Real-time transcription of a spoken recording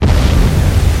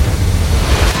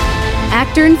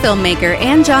Actor and filmmaker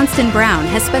Ann Johnston Brown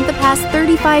has spent the past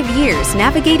 35 years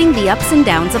navigating the ups and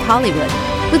downs of Hollywood.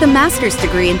 With a master's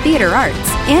degree in theater arts,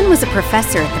 Ann was a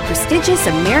professor at the prestigious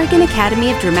American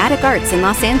Academy of Dramatic Arts in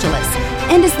Los Angeles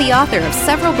and is the author of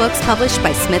several books published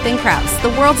by Smith & Krause, the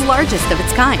world's largest of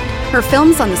its kind. Her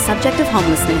films on the subject of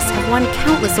homelessness have won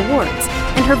countless awards,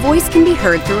 and her voice can be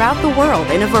heard throughout the world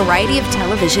in a variety of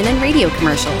television and radio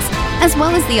commercials, as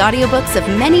well as the audiobooks of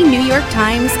many New York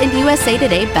Times and USA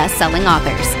Today best-selling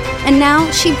authors. And now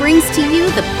she brings to you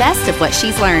the best of what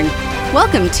she's learned.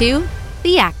 Welcome to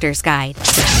The Actor's Guide.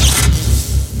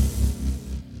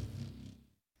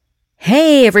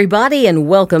 Hey, everybody, and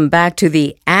welcome back to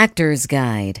The Actor's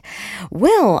Guide.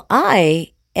 Well,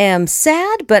 I am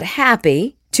sad but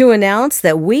happy to announce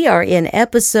that we are in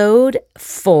episode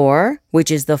 4, which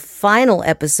is the final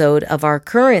episode of our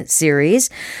current series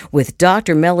with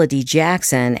Dr. Melody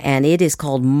Jackson, and it is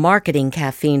called Marketing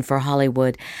Caffeine for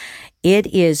Hollywood. It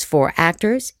is for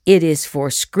actors, it is for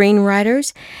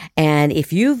screenwriters, and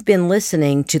if you've been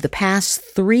listening to the past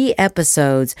 3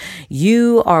 episodes,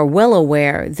 you are well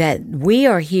aware that we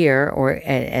are here,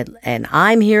 and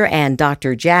I'm here, and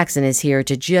Dr. Jackson is here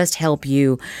to just help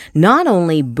you not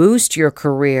only boost your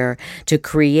career, to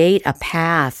create a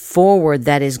path forward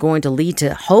that is going to lead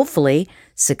to, hopefully,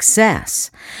 success,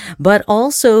 but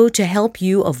also to help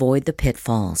you avoid the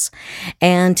pitfalls.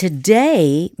 And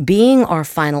today, being our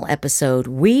final episode,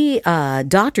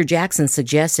 Dr. Jackson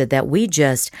suggested that we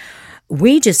just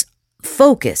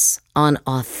focus on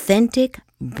authentic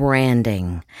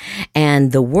branding.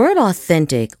 And the word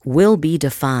authentic will be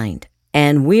defined.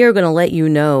 And we are going to let you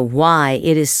know why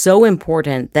it is so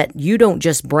important that you don't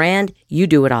just brand, you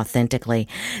do it authentically.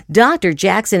 Dr.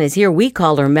 Jackson is here. We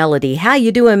call her Melody. How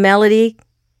you doing, Melody?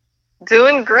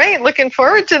 Doing great. Looking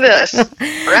forward to this.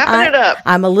 Wrapping it up.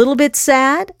 I'm a little bit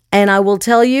sad, and I will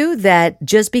tell you that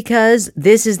just because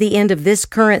this is the end of this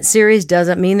current series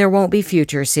doesn't mean there won't be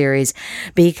future series,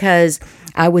 because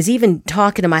I was even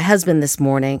talking to my husband this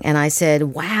morning, and I said,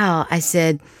 wow,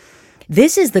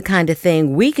 this is the kind of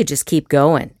thing we could just keep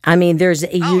going. I mean,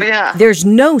 there's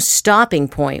no stopping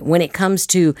point when it comes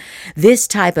to this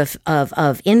type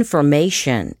of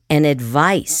information and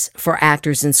advice for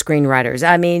actors and screenwriters.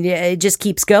 I mean, it just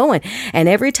keeps going. And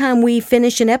every time we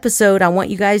finish an episode, I want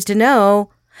you guys to know,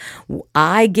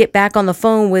 I get back on the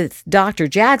phone with Dr.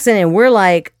 Jackson and we're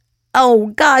like, oh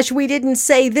gosh, we didn't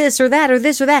say this or that or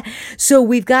this or that. So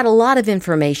we've got a lot of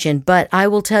information, but I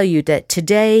will tell you that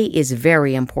today is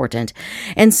very important.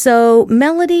 And so,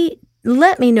 Melody,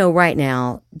 let me know right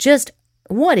now, just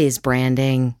what is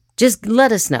branding? Just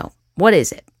let us know. What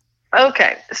is it?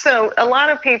 Okay. So a lot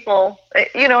of people,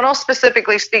 and I'll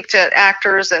specifically speak to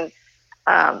actors and,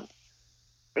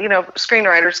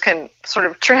 screenwriters can sort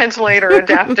of translate or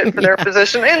adapt it for their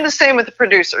position. And the same with the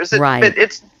producers. Right. But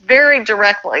it's very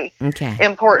directly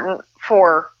important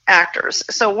for actors.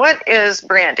 So what is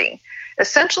branding?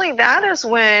 Essentially, that is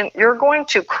when you're going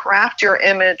to craft your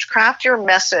image, craft your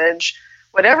message,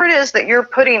 whatever it is that you're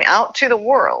putting out to the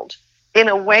world in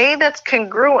a way that's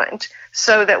congruent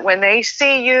so that when they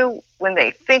see you, when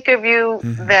they think of you,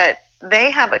 that they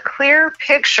have a clear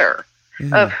picture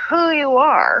of who you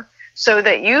are so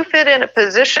that you fit in a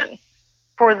position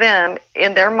for them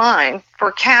in their mind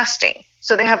for casting.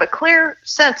 So they have a clear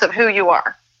sense of who you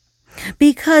are.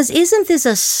 Because isn't this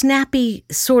a snappy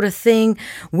sort of thing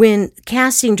when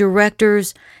casting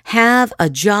directors have a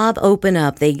job open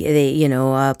up? They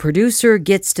a producer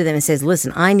gets to them and says,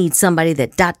 listen, I need somebody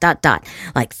that ...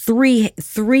 like three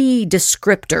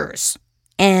descriptors.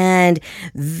 And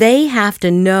they have to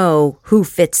know who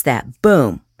fits that.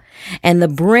 Boom. And the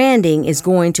branding is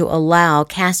going to allow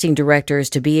casting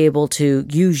directors to be able to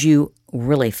use you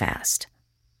really fast.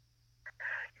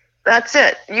 That's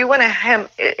it. You want to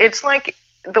have, it's like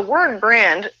the word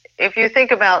brand, if you think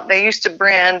about, they used to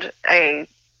brand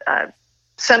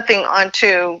something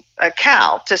onto a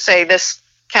cow to say this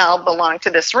cow belonged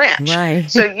to this ranch. Right.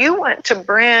 So you want to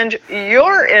brand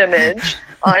your image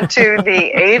onto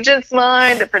the agent's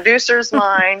mind, the producer's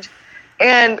mind.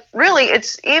 And really,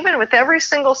 it's even with every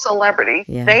single celebrity,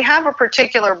 they have a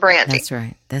particular branding.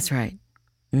 That's right.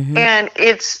 And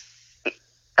it's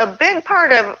a big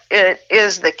part of it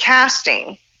is the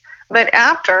casting. But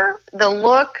after the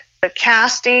look, the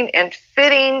casting, and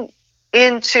fitting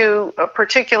into a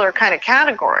particular kind of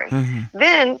category,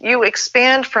 then you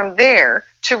expand from there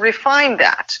to refine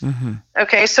that.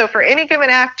 Okay, so for any given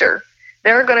actor,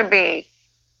 there are going to be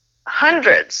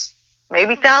hundreds,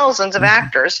 maybe thousands of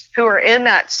actors who are in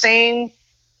that same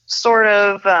sort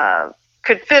of,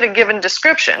 could fit a given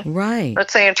description, right?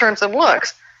 Let's say in terms of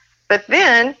looks. But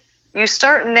then you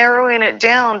start narrowing it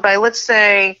down by, let's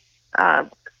say, an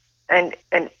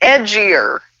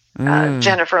edgier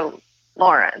Jennifer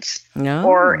Lawrence,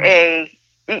 or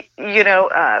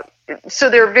so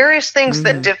there are various things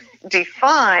that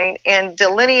define and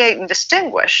delineate and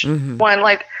distinguish one.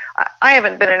 Like, I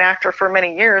haven't been an actor for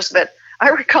many years, but I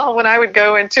recall when I would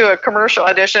go into a commercial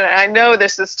audition, and I know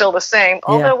this is still the same,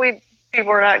 although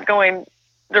people are not going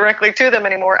directly to them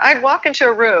anymore. I'd walk into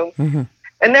a room,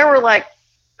 and there were like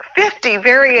 50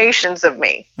 variations of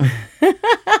me.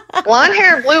 Blonde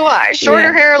hair, blue eyes,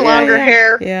 shorter hair, longer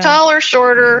hair, taller,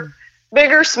 shorter,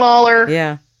 bigger, smaller.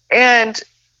 Yeah. And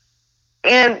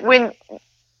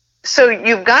so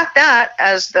you've got that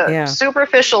as the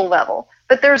superficial level,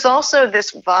 but there's also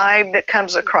this vibe that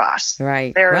comes across.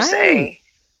 Right. There's a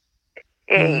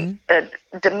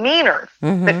demeanor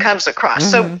that comes across.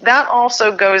 So that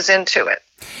also goes into it.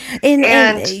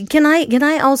 And can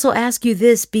I also ask you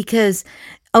this, because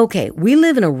okay, we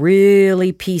live in a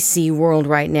really PC world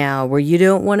right now where you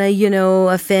don't want to,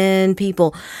 offend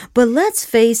people. But let's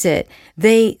face it,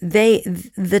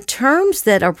 the terms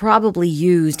that are probably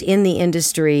used in the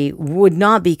industry would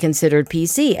not be considered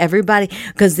PC. Everybody,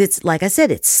 because it's, like I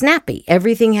said, it's snappy.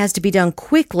 Everything has to be done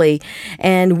quickly,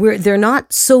 and they're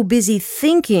not so busy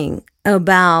thinking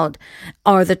about,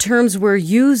 are the terms we're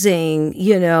using,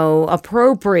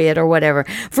 appropriate or whatever.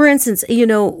 For instance,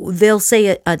 they'll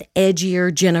say an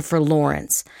edgier Jennifer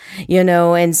Lawrence,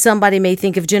 and somebody may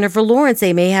think of Jennifer Lawrence.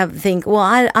 They may think,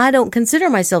 well, I don't consider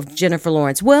myself Jennifer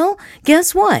Lawrence. Well,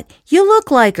 guess what? You look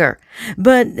like her.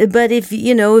 But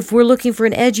if we're looking for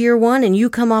an edgier one and you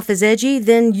come off as edgy,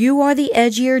 then you are the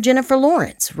edgier Jennifer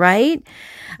Lawrence, right?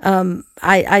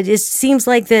 I just seems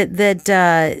like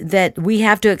that we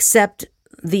have to accept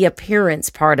the appearance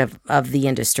part of the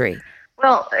industry.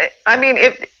 Well, I mean,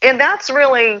 and that's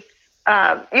really,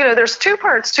 there's two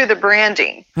parts to the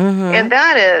branding, and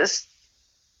that is,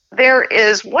 there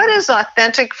is what is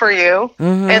authentic for you,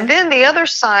 and then the other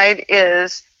side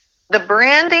is the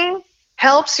branding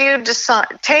helps you decide,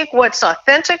 take what's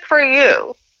authentic for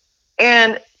you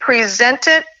and present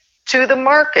it to the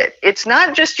market. It's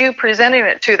not just you presenting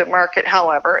it to the market,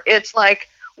 however. It's like,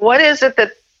 what is it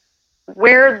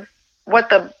what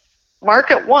the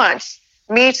market wants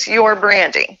meets your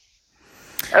branding.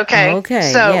 Okay.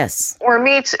 So, yes. Or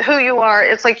meets who you are.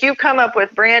 It's like you come up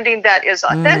with branding that is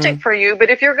authentic for you, but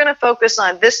if you're going to focus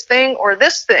on this thing or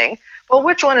this thing, well,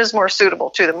 which one is more suitable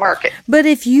to the market? But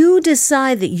if you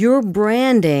decide that you're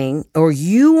branding, or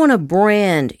you want to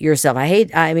brand yourself,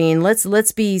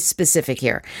 let's be specific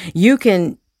here.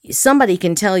 Somebody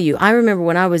can tell you. I remember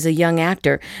when I was a young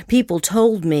actor, people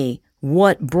told me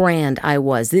what brand I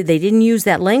was. They didn't use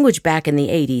that language back in the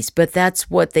 80s, but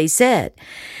that's what they said.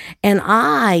 And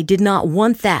I did not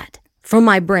want that from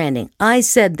my branding. I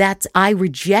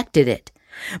rejected it.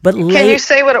 But can you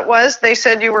say what it was? They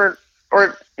said you were,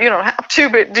 or you don't have to,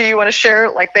 but do you want to share?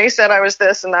 Like, they said I was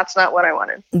this, and that's not what I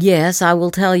wanted. Yes, I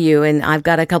will tell you. And I've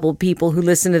got a couple of people who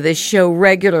listen to this show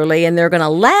regularly, and they're going to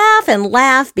laugh and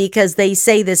laugh because they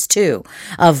say this too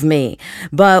of me.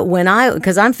 But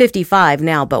because I'm 55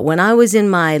 now, but when I was in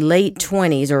my late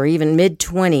 20s or even mid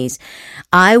 20s,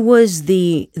 I was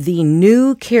the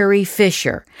new Carrie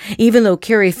Fisher, even though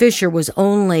Carrie Fisher was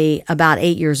only about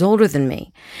 8 years older than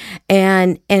me.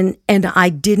 And I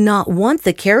did not want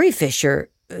the Carrie Fisher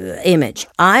image.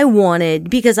 I wanted,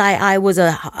 because I was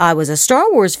a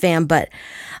Star Wars fan, but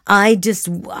I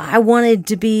wanted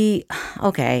to be,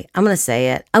 okay, I'm going to say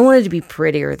it. I wanted to be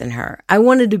prettier than her. I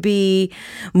wanted to be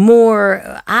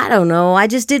more, I don't know. I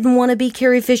just didn't want to be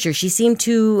Carrie Fisher. She seemed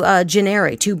too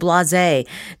generic, too blasé,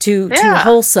 too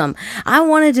wholesome. I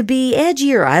wanted to be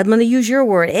edgier. I'm going to use your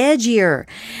word, edgier.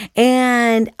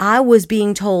 And I was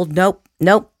being told, nope,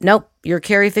 you're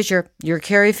Carrie Fisher. You're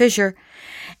Carrie Fisher.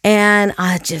 And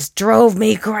it just drove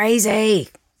me crazy.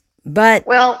 But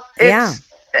that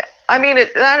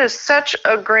is such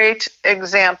a great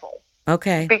example.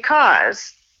 Okay.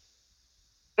 Because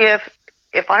if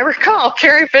I recall,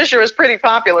 Carrie Fisher was pretty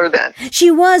popular then.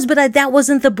 She was, but that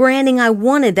wasn't the branding I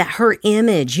wanted. That her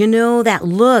image, that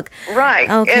look. Right.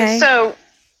 Okay. And so,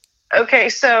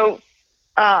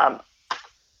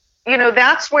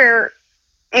 that's where,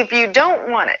 if you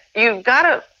don't want it, you've got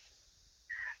to.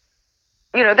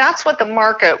 That's what the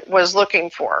market was looking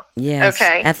for. Yes.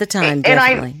 Okay. At the time,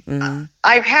 definitely.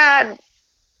 I've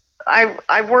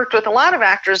worked with a lot of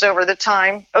actors over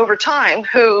time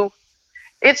who,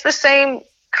 it's the same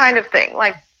kind of thing.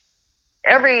 Like,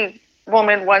 every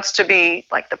woman wants to be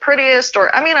like the prettiest,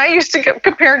 I used to get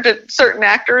compared to certain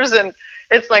actors, and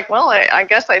it's like, well, I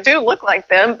guess I do look like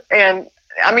them. And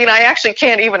I actually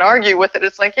can't even argue with it.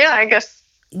 It's like, yeah, I guess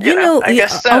You know, I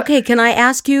guess so. Okay, can I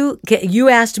ask you? You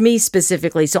asked me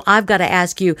specifically, so I've got to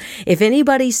ask you if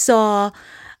anybody saw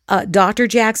Dr.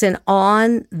 Jackson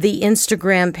on the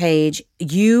Instagram page.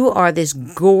 You are this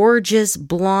gorgeous,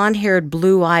 blonde-haired,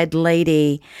 blue-eyed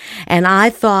lady, and I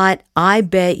thought, I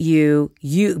bet you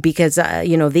because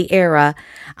the era,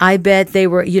 I bet they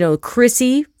were,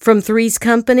 Chrissy from Three's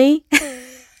Company.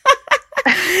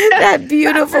 That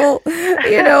beautiful,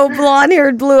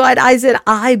 blonde-haired, blue-eyed. I said,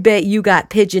 I bet you got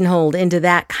pigeonholed into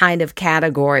that kind of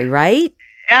category, right?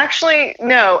 Actually,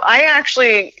 no. I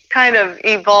actually kind of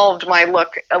evolved my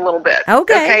look a little bit.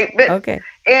 Okay.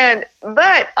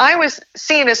 But I was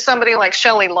seen as somebody like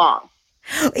Shelley Long.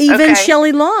 Even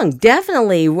Shelley Long,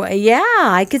 definitely. Yeah,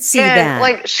 I could see that.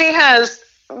 Like, she has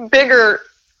bigger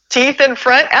teeth in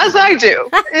front, as I do,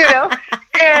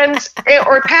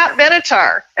 or Pat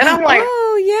Benatar. And I'm like,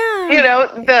 oh,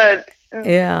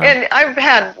 yeah. And I've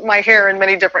had my hair in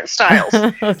many different styles.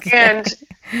 And,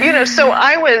 so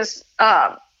I was,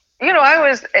 but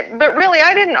really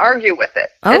I didn't argue with it.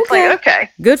 Okay. It's like, okay.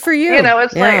 Good for you.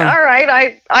 It's like, all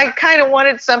right, I kind of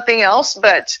wanted something else,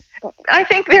 but I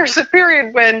think there's a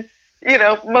period when,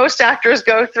 most actors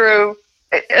go through,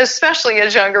 especially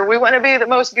as younger, we want to be the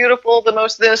most beautiful, the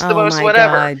most this, the most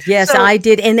whatever. God. Yes, so, I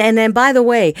did. And by the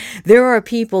way, there are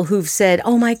people who've said,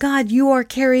 oh my God, you are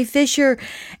Carrie Fisher.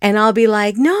 And I'll be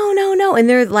like, no. And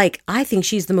they're like, I think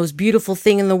she's the most beautiful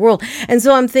thing in the world. And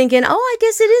so I'm thinking, I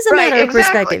guess it is a matter of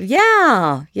perspective.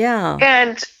 Yeah.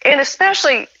 And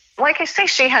especially, like I say,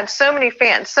 she had so many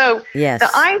fans. So the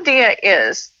idea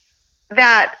is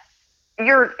that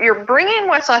you're bringing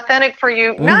what's authentic for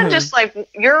you, not just like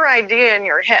your idea in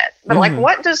your head, but like,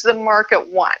 what does the market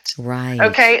want? Right.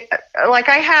 Okay. Like,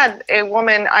 I had a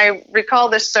woman, I recall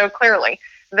this so clearly,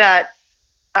 that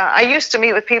I used to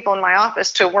meet with people in my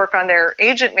office to work on their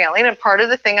agent mailing. And part of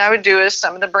the thing I would do is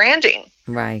some of the branding.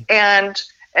 Right. And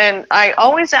I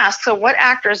always ask, so what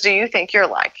actors do you think you're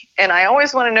like? And I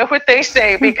always want to know what they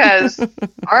say, because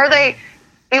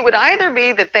it would either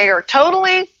be that they are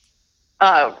totally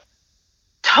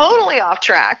off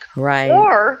track, right?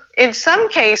 Or in some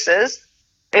cases,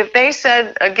 if they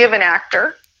said a given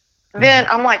actor, then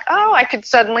I'm like, I could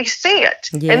suddenly see it.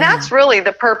 Yeah. And that's really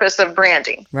the purpose of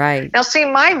branding. Right. Now, see,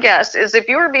 my guess is if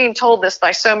you were being told this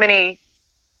by so many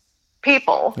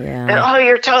people, that,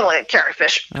 you're totally Carrie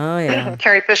Fisher. Oh, yeah.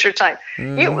 Carrie Fisher type.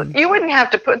 You wouldn't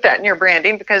have to put that in your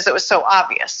branding because it was so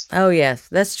obvious. Oh, yes,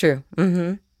 that's true.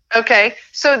 Mm-hmm. Okay.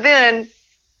 So then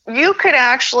you could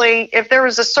actually, if there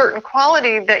was a certain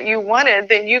quality that you wanted,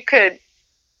 then you could,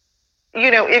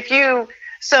 if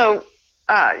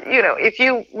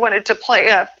you wanted to play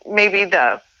up maybe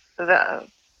the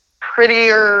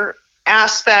prettier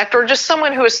aspect, or just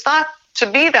someone who is thought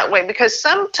to be that way, because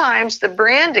sometimes the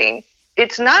branding,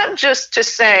 it's not just to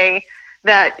say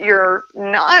that you're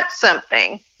not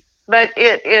something, but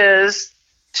it is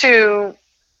to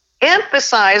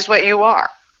emphasize what you are.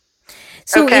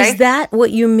 So is that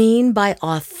what you mean by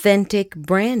authentic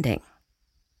branding?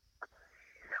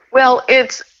 Well,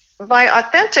 it's by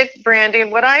authentic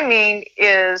branding, what I mean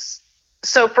is,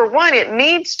 so for one, it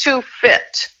needs to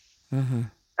fit. Mm-hmm.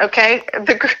 Okay?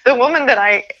 The woman that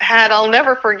I had, I'll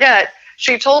never forget,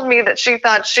 she told me that she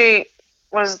thought she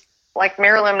was like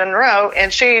Marilyn Monroe,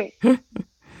 and she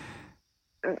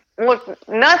looked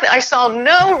nothing. I saw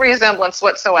no resemblance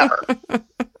whatsoever.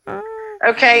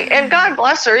 Okay, and God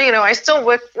bless her, I still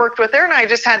worked with her, and I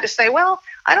just had to say, well,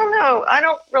 I don't know. I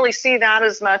don't really see that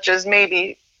as much as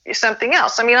maybe something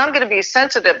else. I mean, I'm going to be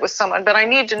sensitive with someone, but I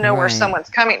need to know where someone's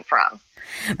coming from.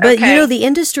 But, the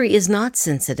industry is not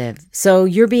sensitive, so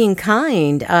you're being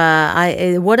kind.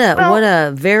 What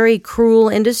a very cruel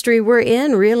industry we're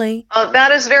in, really.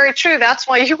 That is very true. That's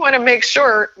why you want to make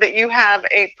sure that you have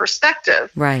a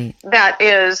perspective. Right. That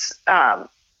is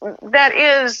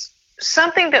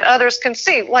something that others can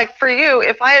see. Like for you,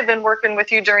 if I had been working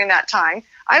with you during that time,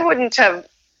 I wouldn't have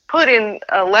put in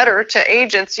a letter to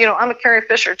agents, I'm a Carrie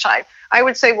Fisher type. I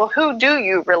would say, well, who do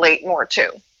you relate more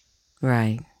to?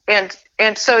 Right.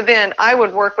 And so then I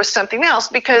would work with something else,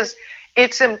 because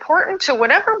it's important to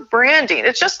whatever branding.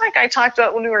 It's just like I talked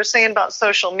about when we were saying about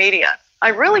social media. I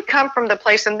really come from the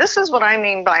place, and this is what I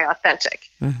mean by authentic.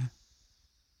 Mm-hmm.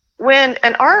 When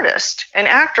an artist, an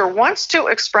actor wants to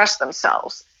express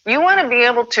themselves, you want to be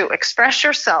able to express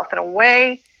yourself in a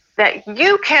way that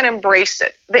you can embrace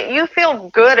it, that you feel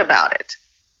good about it.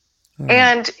 Mm.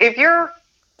 And if you're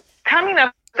coming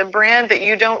up with a brand that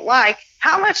you don't like,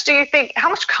 how much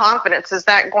confidence is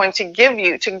that going to give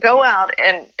you to go out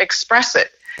and express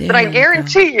it? But I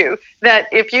guarantee you that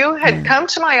if you had come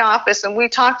to my office and we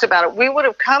talked about it, we would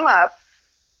have come up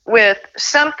with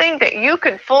something that you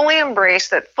could fully embrace,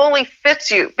 that fully fits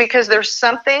you, because there's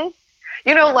something,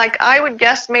 like I would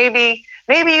guess maybe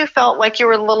you felt like you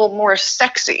were a little more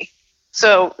sexy.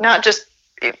 So not just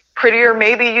prettier,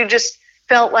 maybe you just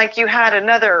felt like you had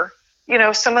another,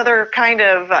 some other kind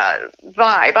of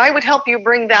vibe. I would help you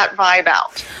bring that vibe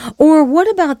out. Or what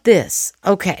about this?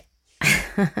 Okay.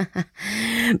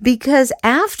 Because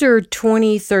after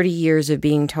 20, 30 years of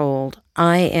being told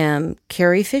I am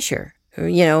Carrie Fisher,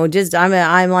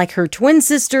 I'm like her twin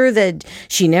sister that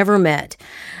she never met.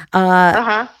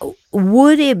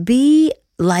 Would it be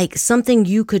like something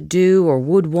you could do or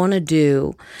would want to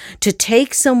do to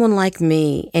take someone like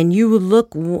me and you would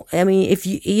look, I mean, if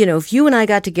you and I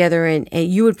got together and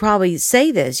you would probably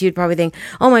say this, you'd probably think,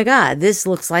 oh my God, this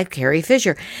looks like Carrie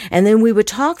Fisher. And then we would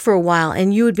talk for a while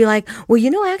and you would be like,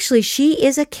 well, actually she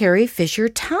is a Carrie Fisher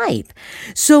type.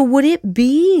 So would it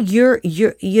be your,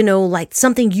 like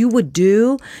something you would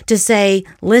do to say,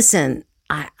 listen,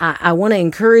 I want to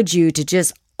encourage you to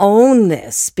just own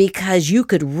this because you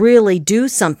could really do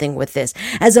something with this,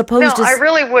 as opposed to... No, I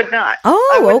really would not.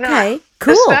 Oh, okay. Not.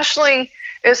 Cool.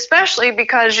 Especially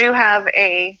because you have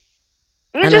an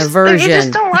aversion. You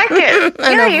just don't like it.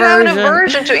 You have an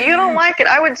aversion to it. You don't like it.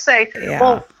 I would say,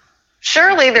 well,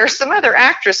 surely there's some other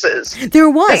actresses. There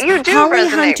was. That you do Holly resonate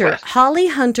Hunter. with. Holly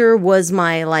Hunter was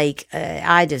my,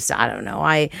 I don't know.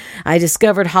 I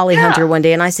discovered Holly Hunter one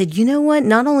day and I said, you know what?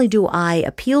 Not only do I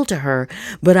appeal to her,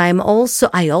 but I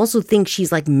also think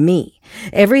she's like me.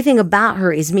 Everything about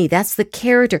her is me. That's the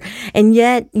character. And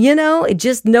yet, it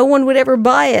just, no one would ever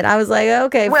buy it. I was like,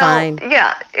 okay, fine.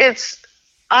 Yeah,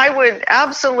 I would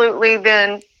absolutely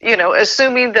then,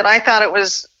 assuming that I thought it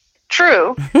was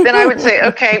true, then I would say,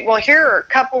 okay, well, here are a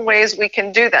couple ways we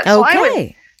can do that. So I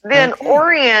would then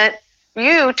orient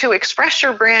you to express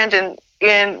your brand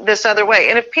in this other way.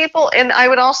 And I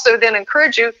would also then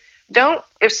encourage you,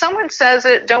 if someone says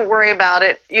it, don't worry about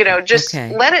it, just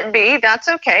let it be. That's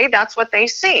okay. That's what they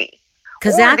see.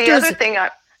 Because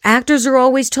actors are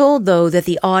always told, though, that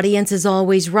the audience is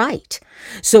always right.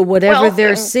 So whatever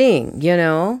they're seeing,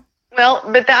 Well,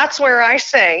 but that's where I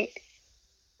say,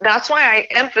 that's why I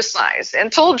emphasize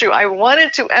and told you I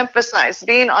wanted to emphasize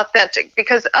being authentic,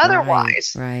 because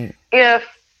otherwise, if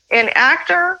an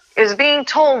actor is being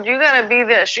told, you got to be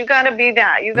this, you got to be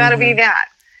that, you got to be that,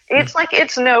 it's like,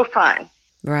 it's no fun.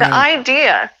 Right. The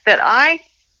idea that I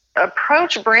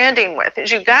approach branding with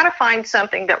is you got to find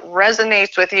something that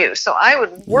resonates with you. So I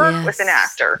would work with an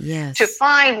actor to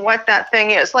find what that thing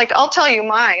is. Like, I'll tell you,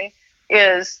 my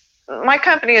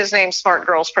company is named Smart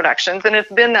Girls Productions, and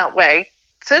it's been that way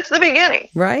since the beginning.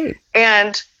 Right.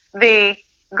 And the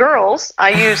girls, I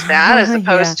use that as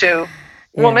opposed to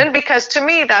woman, because to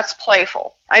me that's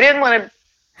playful. I didn't want to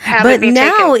have it be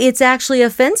taken. But now it's actually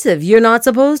offensive. You're not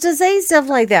supposed to say stuff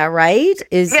like that, right?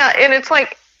 And it's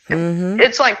like,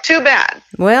 it's like, too bad.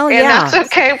 Well, and that's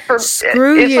okay for...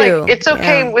 Screw you. Like, it's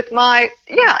okay with my...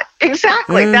 Yeah,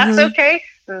 exactly. That's okay.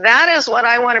 That is what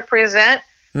I want to present.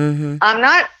 I'm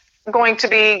not going to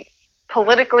be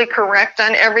politically correct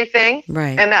on everything.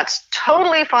 Right. And that's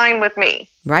totally fine with me.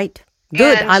 Right.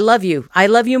 Good. I love you. I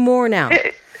love you more now.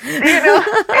 And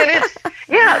it's,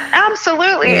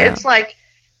 absolutely. Yeah. It's like,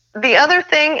 the other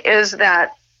thing is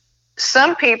that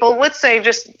some people, let's say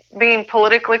just being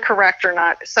politically correct or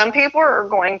not, some people are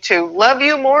going to love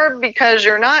you more because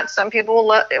you're not. Some people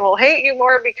will hate you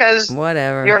more because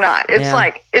you're not. It's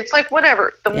like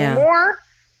whatever. The more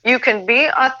you can be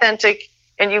authentic,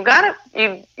 and you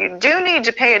do need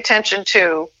to pay attention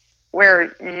to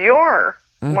where your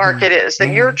market is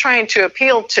that you're trying to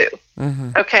appeal to.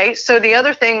 Okay. So the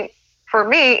other thing for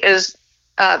me is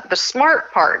the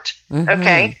smart part.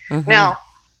 Okay. Now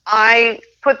I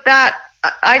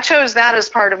chose that as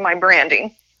part of my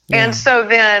branding. And so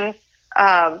then,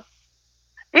 I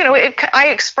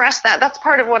express that. That's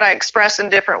part of what I express in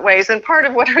different ways. And part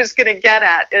of what I was going to get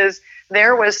at is,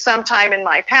 there was some time in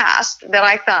my past that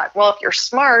I thought, well, if you're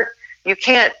smart, you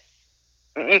can't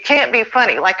be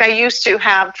funny. Like, I used to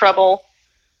have trouble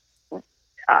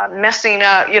messing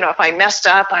up. If I messed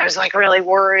up, I was like really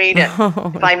worried.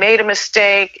 And if I made a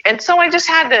mistake. And so I just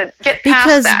had to get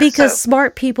past that. Because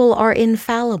smart people are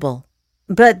infallible,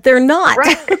 but they're not.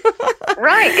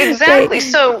 Right, exactly.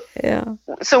 So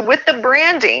with the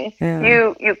branding,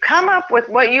 you come up with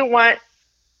what you want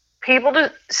people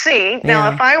to see.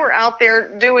 Now, if I were out there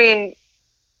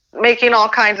making all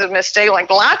kinds of mistakes,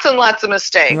 like lots and lots of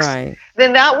mistakes,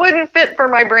 then that wouldn't fit for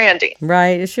my branding.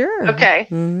 Right, sure. Okay.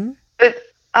 But,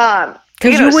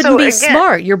 because you wouldn't be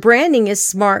smart. Your branding is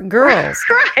smart girls.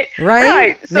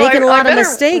 Right. So making a lot of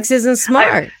mistakes isn't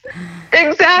smart.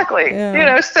 Exactly.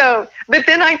 So, but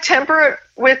then I temper it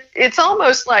with, it's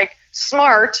almost like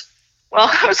smart. Well,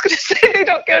 I was going to say they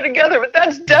don't go together, but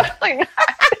that's definitely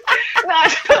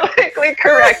not politically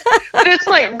correct. But it's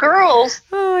like girls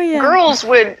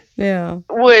would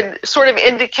sort of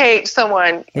indicate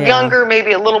someone younger,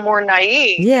 maybe a little more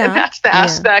naive. Yeah. And that's the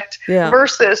aspect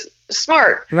versus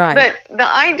smart. Right. But the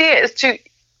idea is to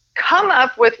come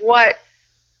up with what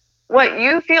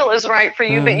you feel is right for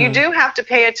you, but you do have to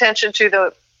pay attention to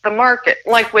the market,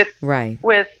 like with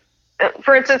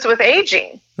for instance, with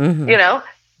aging,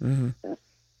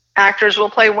 actors will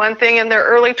play one thing in their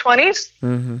early 20s,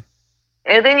 and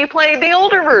then you play the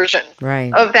older version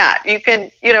of that. You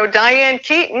can, Diane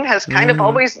Keaton has kind of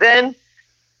always been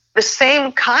the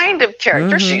same kind of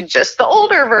character. She's just the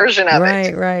older version of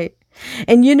it. Right.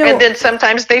 And and then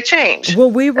sometimes they change.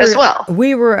 Well, you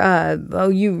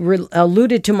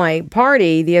alluded to my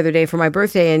party the other day for my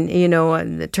birthday,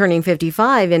 and turning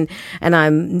 55, and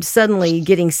I'm suddenly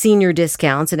getting senior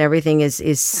discounts, and everything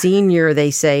is senior,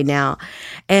 they say now.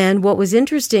 And what was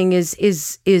interesting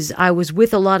is I was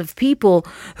with a lot of people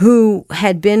who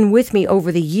had been with me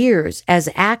over the years as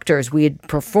actors. We had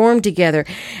performed together,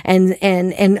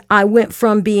 and I went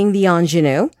from being the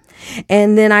ingenue.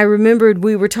 And then I remembered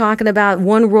we were talking about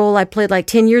one role I played like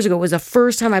 10 years ago. It was the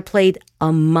first time I played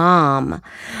a mom.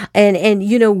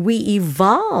 And we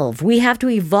evolve. We have to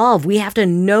evolve. We have to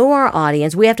know our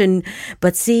audience. I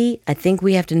think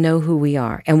we have to know who we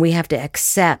are, and we have to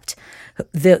accept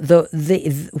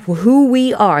who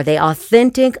we are, the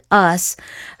authentic us,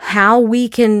 how we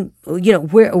can,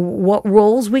 what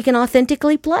roles we can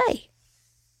authentically play.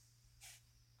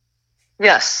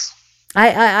 Yes. I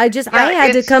had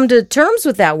to come to terms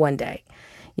with that one day,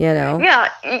 Yeah,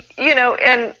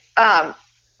 and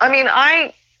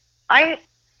I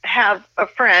have a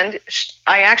friend.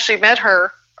 I actually met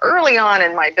her early on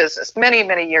in my business, many,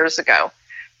 many years ago,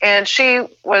 and she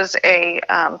was a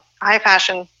high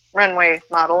fashion runway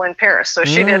model in Paris. So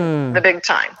she did the big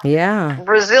time. Yeah,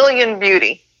 Brazilian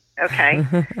beauty. Okay,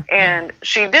 and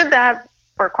she did that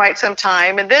for quite some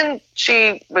time, and then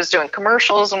she was doing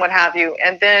commercials and what have you,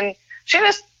 and then she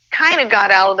just kind of got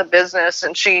out of the business,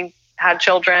 and she had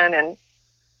children and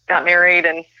got married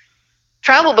and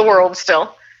traveled the world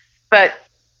still. But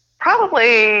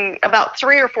probably about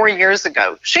 3 or 4 years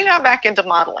ago, she got back into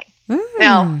modeling.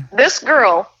 Now, this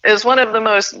girl is one of the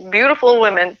most beautiful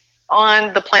women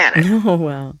on the planet. Oh,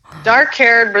 wow.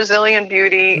 Dark-haired Brazilian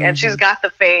beauty, and she's got the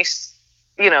face,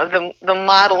 the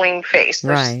modeling face.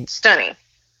 Right. Stunning.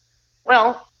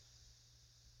 Well,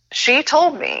 she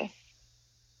told me,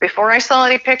 before I saw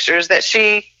any pictures, that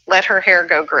she let her hair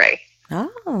go gray.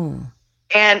 Oh.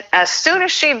 And as soon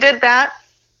as she did that,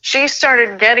 she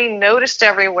started getting noticed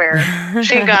everywhere.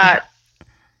 She got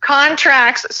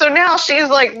contracts. So now she's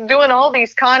like doing all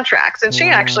these contracts. And she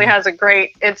actually has a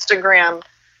great Instagram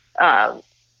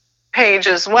page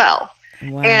as well.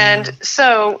 Wow. And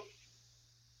so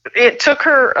it took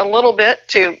her a little bit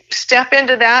to step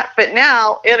into that, but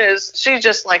now she's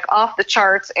just like off the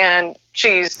charts, and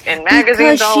she's in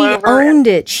magazines all over. Because she owned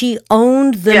it. She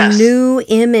owned the new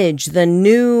image, the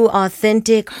new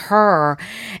authentic her.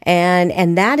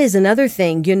 And that is another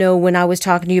thing, when I was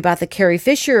talking to you about the Carrie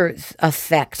Fisher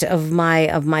effect of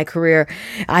my career,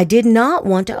 I did not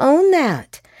want to own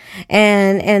that.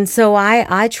 And so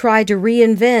I tried to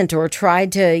reinvent, or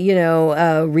tried to,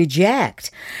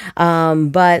 reject.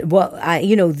 But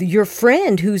your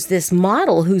friend who's this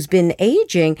model who's been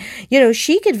aging,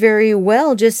 she could very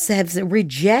well just have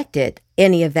rejected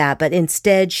any of that, but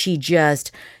instead she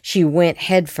went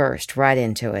headfirst right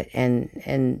into it,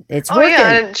 and it's working. Oh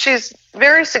yeah, and she's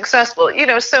very successful.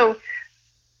 So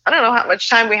I don't know how much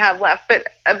time we have left, but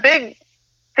a big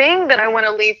thing that I want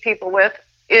to leave people with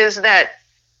is that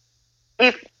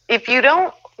if you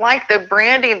don't like the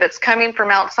branding that's coming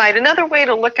from outside, another way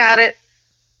to look at it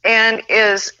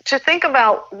is to think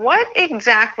about what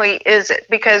exactly is it,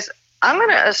 because I'm going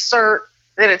to assert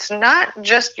that it's not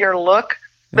just your look,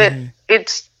 but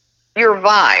it's your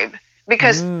vibe,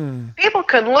 because people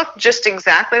could look just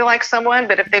exactly like someone,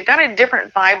 but if they've got a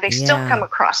different vibe, they still come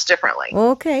across differently.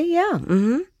 Okay, yeah.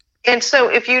 And so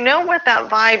if you know what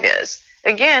that vibe is,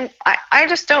 again, I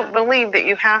just don't believe that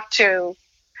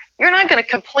you're not going to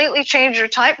completely change your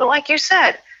type, but like you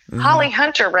said, Holly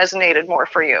Hunter resonated more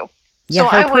for you. Yeah, so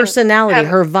her personality,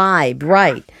 her vibe,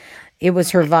 right. It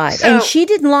was her vibe. So, and she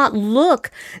did not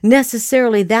look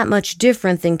necessarily that much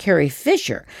different than Carrie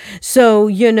Fisher. So,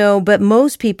 but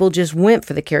most people just went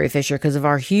for the Carrie Fisher because of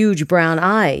our huge brown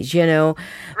eyes,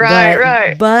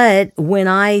 Right. But when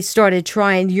I started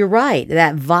trying, you're right,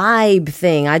 that vibe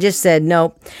thing, I just said,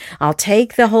 nope, I'll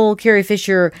take the whole Carrie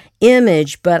Fisher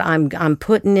image, but I'm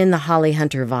putting in the Holly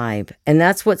Hunter vibe. And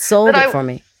that's what sold it for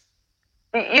me.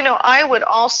 I would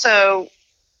also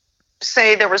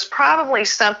say there was probably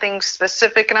something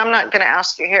specific, and I'm not going to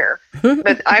ask you here,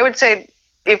 but I would say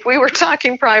if we were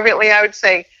talking privately, I would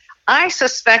say I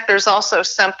suspect there's also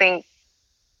something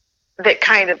that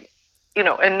kind of,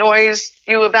 annoys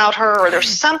you about her, or there's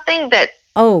something that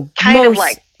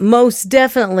most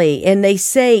definitely. And they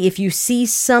say if you see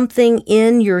something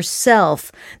in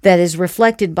yourself that is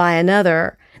reflected by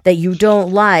another that you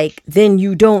don't like, then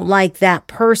you don't like that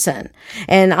person.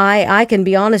 And I can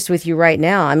be honest with you right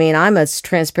now. I mean, I'm as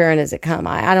transparent as it comes.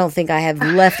 I don't think I have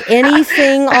left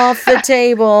anything off the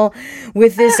table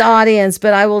with this audience,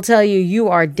 but I will tell you, you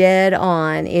are dead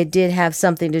on. It did have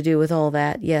something to do with all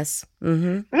that. Yes.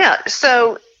 Mm-hmm. Yeah.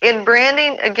 So in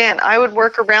branding, again, I would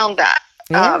work around that.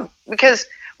 Yeah. Because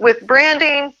with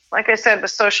branding, like I said,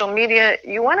 with social media,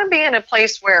 you want to be in a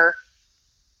place where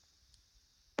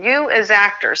you as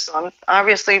actors, so I'm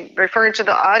obviously referring to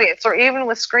the audience, or even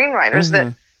with screenwriters,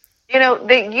 that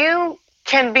you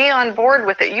can be on board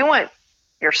with it. You want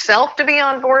yourself to be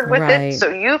on board with it, so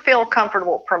you feel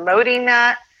comfortable promoting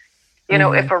that.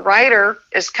 If a writer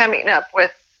is coming up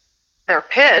with their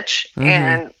pitch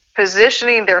and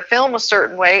positioning their film a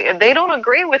certain way, and they don't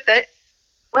agree with it,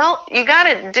 well, you got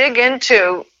to dig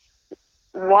into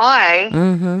why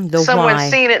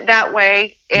someone's seen it that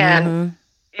way and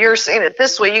you're seeing it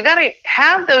this way. You got to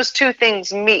have those two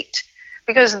things meet,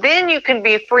 because then you can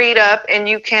be freed up and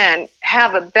you can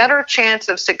have a better chance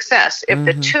of success if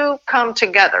the two come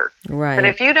together. Right. But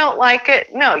if you don't like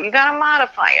it, no, you got to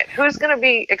modify it. Who's going to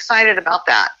be excited about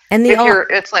that? And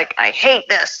it's like, I hate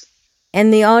this.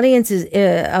 And the audience is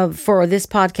for this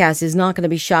podcast is not going to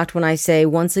be shocked when I say,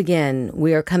 once again,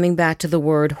 we are coming back to the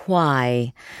word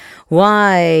why.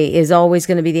 Why is always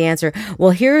going to be the answer.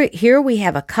 Well, here we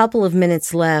have a couple of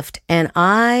minutes left, and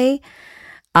I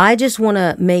just want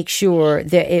to make sure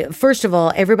that, first of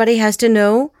all, everybody has to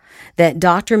know that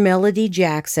Dr. Melody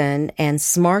Jackson and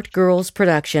Smart Girls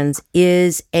Productions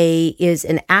is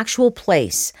an actual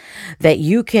place that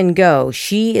you can go.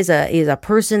 She is a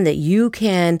person that you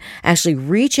can actually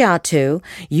reach out to.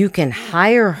 You can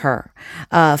hire her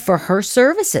for her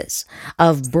services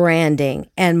of branding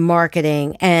and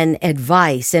marketing and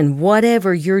advice and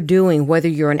whatever you're doing, whether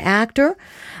you're an actor,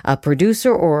 a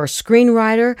producer, or a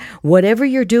screenwriter, whatever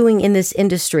you're doing in this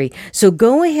industry. So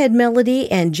go ahead,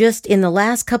 Melody, and just in the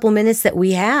last couple minutes that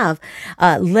we have,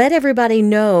 let everybody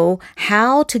know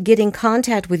how to get in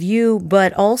contact with you,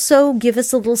 but also give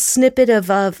us a little snippet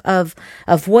of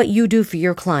what you do for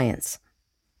your clients.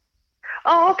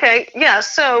 Oh, okay. Yeah.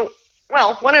 So,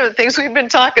 well, one of the things we've been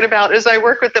talking about is I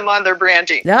work with them on their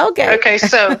branding. Okay.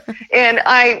 So, and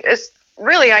I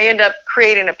end up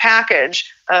creating a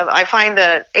package of, I find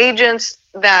the agents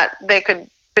that they could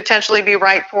potentially be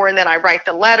right for, and then I write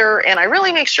the letter, and I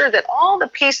really make sure that all the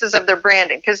pieces of their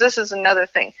branding, because this is another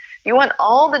thing, you want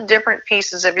all the different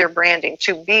pieces of your branding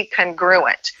to be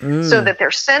congruent so that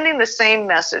they're sending the same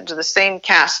message, the same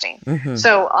casting.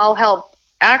 So I'll help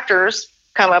actors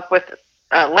come up with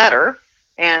a letter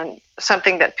and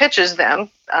something that pitches them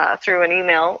through an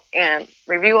email, and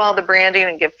review all the branding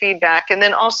and give feedback, and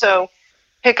then also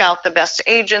pick out the best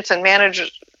agents and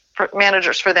managers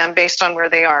for them based on where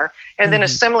they are. And then a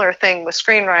similar thing with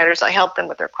screenwriters. I help them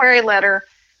with their query letter,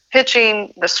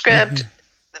 pitching the script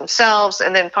themselves,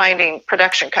 and then finding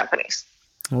production companies.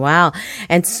 Wow.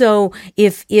 And so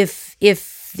if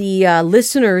the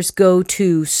listeners go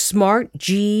to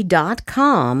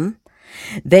smartg.com,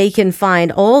 they can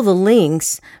find all the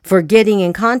links for getting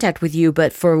in contact with you.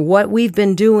 But for what we've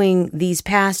been doing these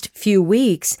past few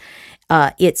weeks,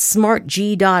 it's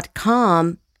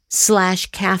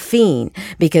smartg.com/caffeine,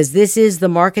 because this is the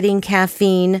Marketing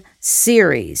Caffeine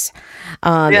series.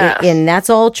 Yes. And that's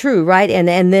all true, right? And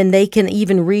then they can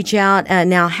even reach out.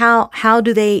 Now, how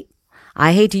do they,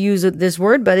 I hate to use this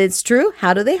word, but it's true.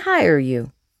 How do they hire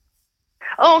you?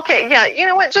 Oh, okay. Yeah. You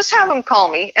know what? Just have them call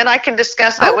me, and I can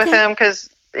discuss that with them, because,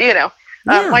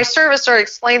 my service are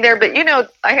explained there. But,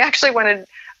 I actually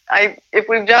if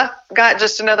we've just got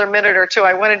just another minute or two,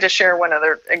 I wanted to share one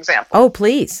other example. Oh,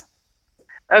 please.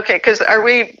 Okay, because are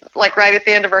we right at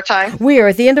the end of our time? We are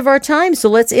at the end of our time, so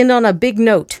let's end on a big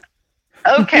note.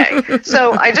 Okay,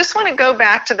 so I just want to go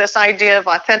back to this idea of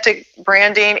authentic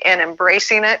branding and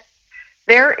embracing it.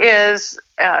 There is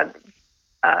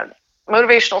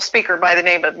motivational speaker by the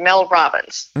name of Mel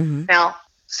Robbins. Mm-hmm. Now,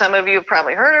 some of you have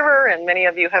probably heard of her, and many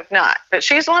of you have not. But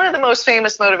she's one of the most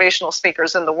famous motivational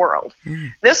speakers in the world.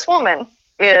 Mm. This woman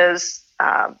is,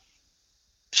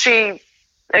 she's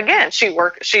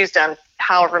done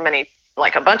however many,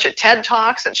 like a bunch of TED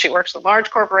Talks, and she works with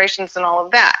large corporations and all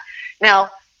of that.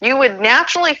 Now, you would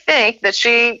naturally think that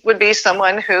she would be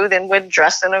someone who then would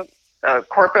dress in a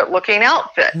corporate-looking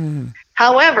outfit. Mm.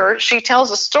 However, she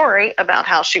tells a story about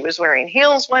how she was wearing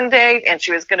heels one day, and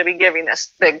she was going to be giving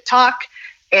this big talk,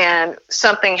 and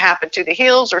something happened to the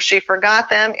heels, or she forgot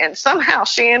them, and somehow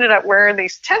she ended up wearing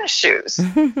these tennis shoes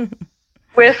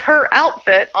with her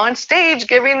outfit on stage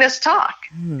giving this talk.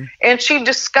 Mm. And she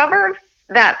discovered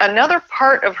that another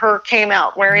part of her came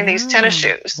out wearing these tennis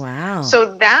shoes. Wow.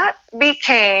 So that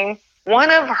became one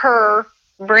of her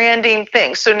branding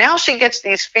things. So now she gets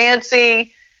these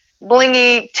fancy,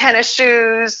 blingy tennis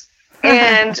shoes,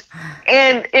 and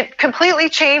it completely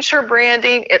changed her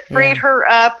branding. It freed her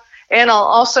up. And I'll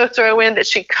also throw in that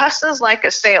she cusses like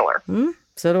a sailor.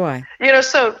 So do I.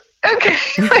 So, okay,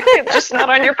 just not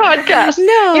on your podcast.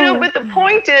 No. But the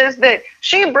point is that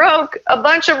she broke a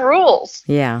bunch of rules.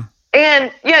 Yeah.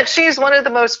 And yet she's one of the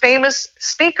most famous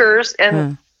speakers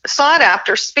and sought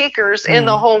after speakers in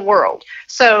the whole world.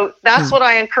 So that's what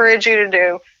I encourage you to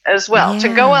do as well, to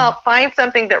go out, find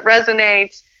something that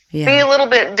resonates, be a little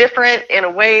bit different in a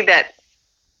way that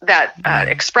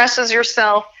expresses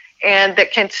yourself, and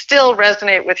that can still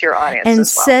resonate with your audience and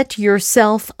as well. Set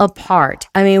yourself apart.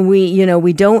 I mean,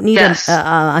 we don't need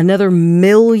another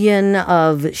million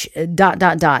of ...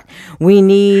 We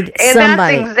need somebody. And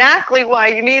that's exactly why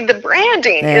you need the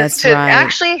branding, is to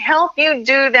actually help you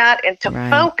do that and to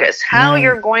focus how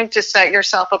you're going to set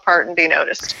yourself apart and be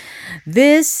noticed.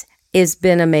 This has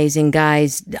been amazing,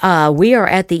 guys. We are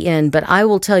at the end, but I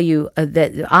will tell you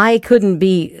that I couldn't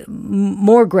be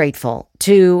more grateful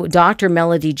to Dr.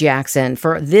 Melody Jackson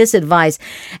for this advice.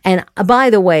 And by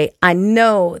the way, I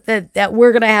know that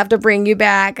we're going to have to bring you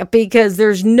back, because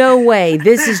there's no way.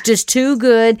 This is just too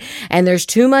good, and there's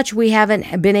too much we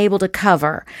haven't been able to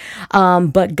cover.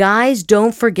 But guys,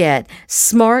 don't forget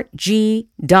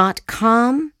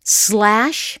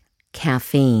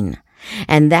smartg.com/caffeine.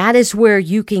 And that is where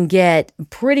you can get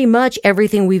pretty much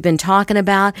everything we've been talking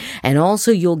about. And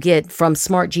also you'll get from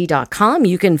smartg.com,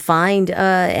 you can find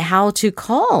how to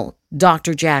call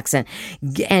Dr. Jackson,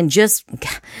 and just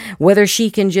whether you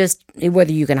can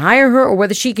hire her or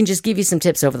whether she can just give you some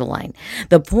tips over the line.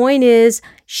 The point is,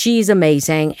 she's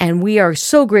amazing, and we are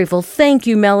so grateful. Thank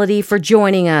you, Melody, for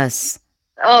joining us.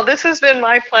 Oh, this has been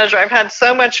my pleasure. I've had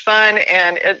so much fun,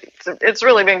 and it's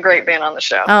really been great being on the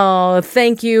show. Oh,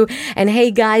 thank you. And hey,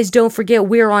 guys, don't forget,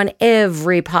 we're on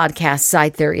every podcast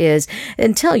site there is.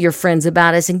 And tell your friends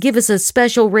about us and give us a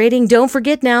special rating. Don't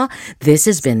forget now, this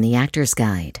has been The Actor's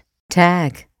Guide.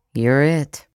 Tag, you're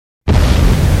it.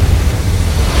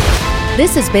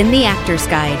 This has been The Actor's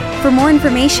Guide. For more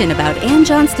information about Ann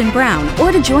Johnston Brown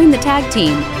or to join the tag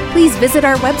team, please visit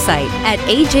our website at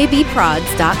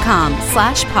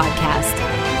ajbprods.com/podcast.